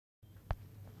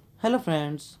Hello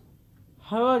friends,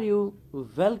 how are you?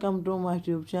 Welcome to my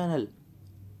YouTube channel.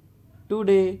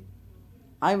 Today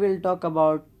I will talk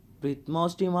about with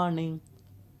most demanding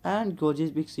and gorgeous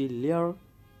Pixie layer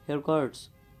haircuts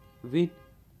with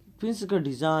physical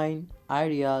design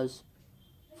ideas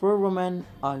for women.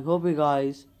 I hope you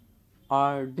guys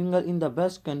are doing in the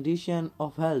best condition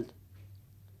of health.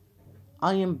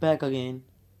 I am back again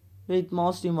with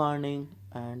most demanding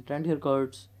and trend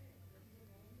haircuts.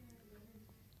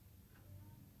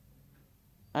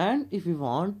 And if you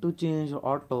want to change your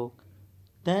outlook,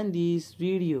 then this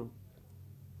video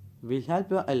will help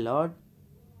you a lot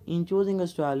in choosing a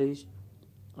stylish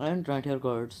and trend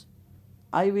haircuts.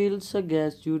 I will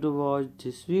suggest you to watch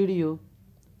this video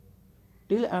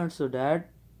till end so that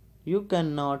you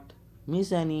cannot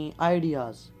miss any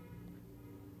ideas.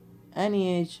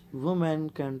 Any age woman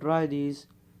can try these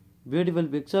beautiful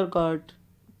pixel cut.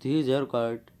 These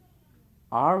haircut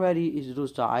are very easy to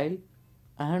style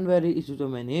and very easy to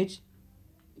manage.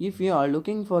 If you are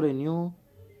looking for a new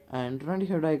and trendy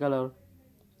hair dye color,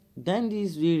 then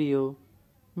this video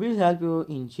will help you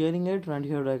in sharing a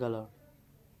trendy hair dye color.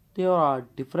 There are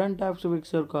different types of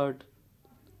pixel cut.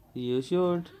 You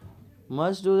should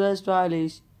must do the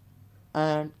stylish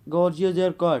and gorgeous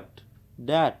haircut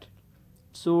that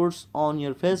suits on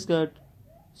your face cut.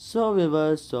 So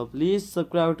viewers, so please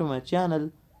subscribe to my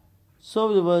channel. So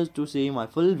viewers, to see my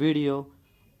full video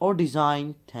or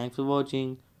design. Thanks for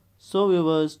watching. So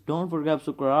viewers, don't forget to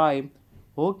subscribe.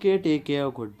 Okay, take care.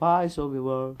 Goodbye. So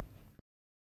viewers.